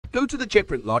Go to the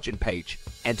JetPrint login page,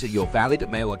 enter your valid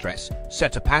mail address,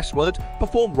 set a password,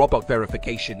 perform robot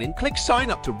verification, and click Sign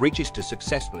Up to register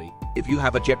successfully. If you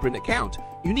have a JetPrint account,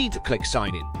 you need to click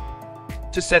Sign In.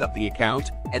 To set up the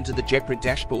account, enter the JetPrint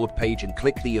dashboard page and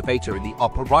click the avatar in the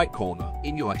upper right corner.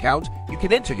 In your account, you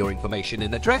can enter your information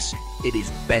and address. It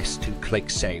is best to click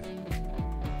Save.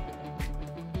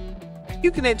 You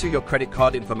can enter your credit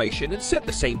card information and set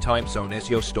the same time zone as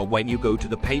your store. When you go to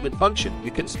the payment function,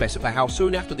 you can specify how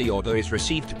soon after the order is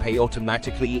received to pay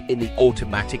automatically in the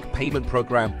automatic payment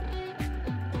program.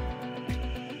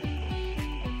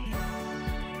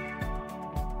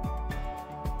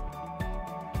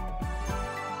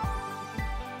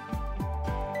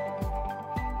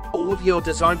 All of your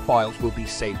design files will be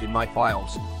saved in My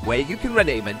Files, where you can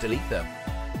rename and delete them.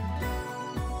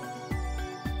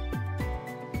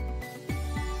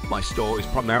 My Store is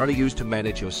primarily used to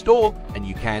manage your store, and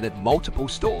you can add multiple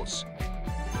stores.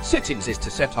 Settings is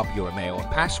to set up your email and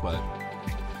password.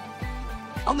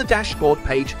 On the dashboard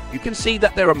page, you can see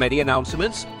that there are many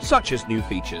announcements, such as new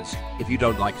features. If you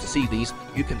don't like to see these,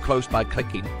 you can close by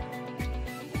clicking.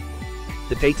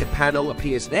 The data panel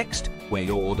appears next, where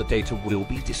your order data will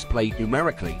be displayed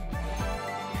numerically.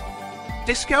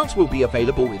 Discounts will be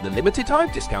available in the limited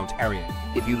time discount area.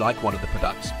 If you like one of the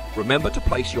products, remember to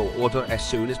place your order as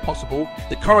soon as possible.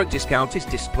 The current discount is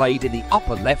displayed in the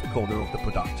upper left corner of the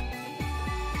product.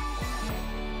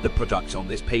 The products on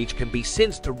this page can be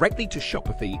synced directly to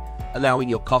Shopify, allowing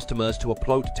your customers to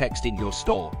upload text in your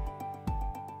store.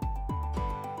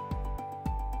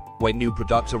 When new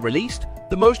products are released,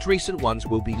 the most recent ones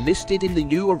will be listed in the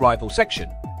new arrival section.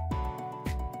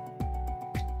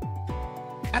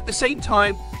 At the same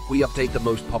time, we update the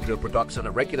most popular products on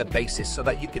a regular basis so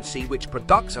that you can see which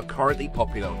products are currently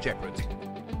popular on JetPrint.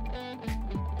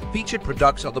 Featured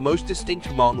products are the most distinct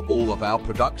among all of our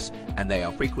products, and they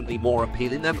are frequently more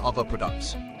appealing than other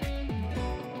products.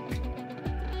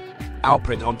 Our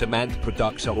print-on-demand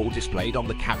products are all displayed on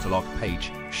the catalog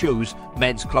page. Shoes,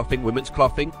 men's clothing, women's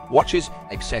clothing, watches,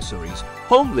 accessories,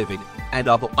 home living, and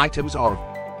other items are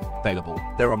available.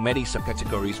 There are many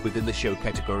subcategories within the show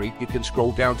category. You can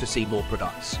scroll down to see more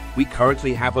products. We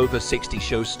currently have over 60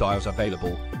 show styles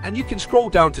available, and you can scroll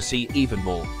down to see even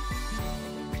more.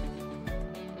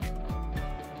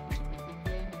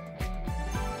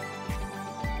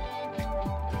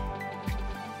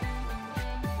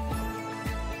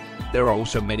 There are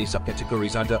also many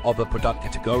subcategories under other product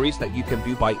categories that you can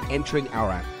view by entering our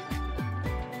app.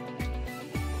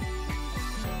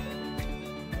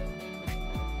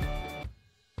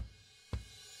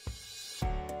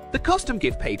 The custom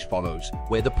gift page follows,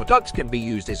 where the products can be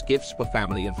used as gifts for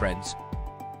family and friends.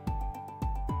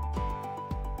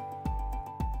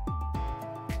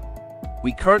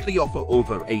 We currently offer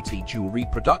over 80 jewelry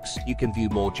products. You can view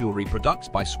more jewelry products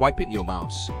by swiping your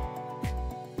mouse.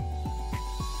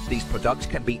 These products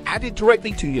can be added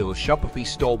directly to your Shopify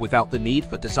store without the need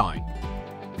for design.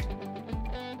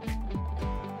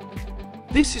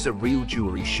 This is a real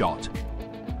jewelry shot.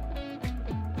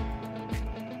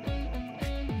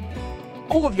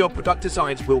 All of your product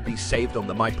designs will be saved on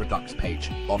the My Products page.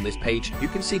 On this page, you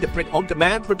can see the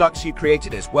print-on-demand products you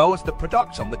created as well as the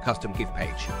products on the custom gift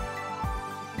page.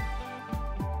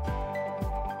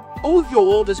 All of your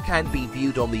orders can be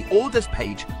viewed on the Orders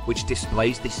page, which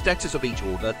displays the status of each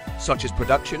order, such as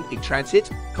production, in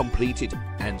transit, completed,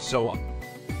 and so on.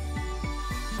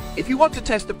 If you want to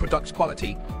test the product's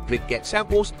quality, click Get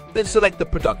Samples, then select the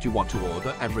product you want to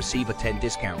order and receive a 10%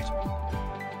 discount.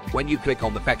 When you click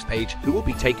on the Facts page, you will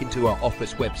be taken to our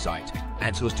office website.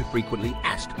 Answers to frequently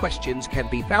asked questions can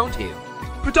be found here.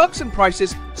 Products and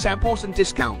prices, samples and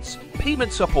discounts,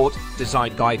 payment support,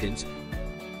 design guidance,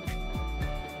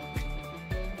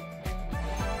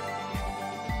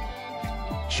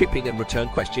 shipping and return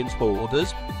questions for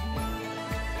orders,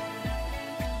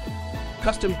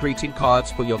 custom greeting cards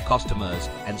for your customers,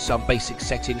 and some basic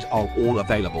settings are all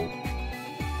available.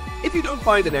 If you don't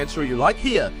find an answer you like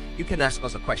here, you can ask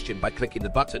us a question by clicking the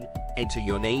button, enter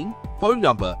your name, phone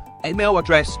number, email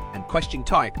address, and question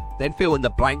type, then fill in the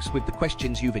blanks with the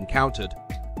questions you've encountered.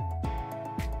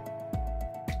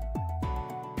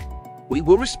 We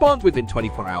will respond within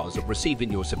 24 hours of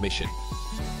receiving your submission.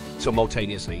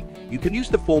 Simultaneously, you can use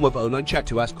the form of online chat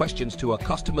to ask questions to our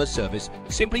customer service.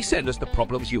 Simply send us the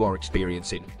problems you are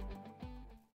experiencing.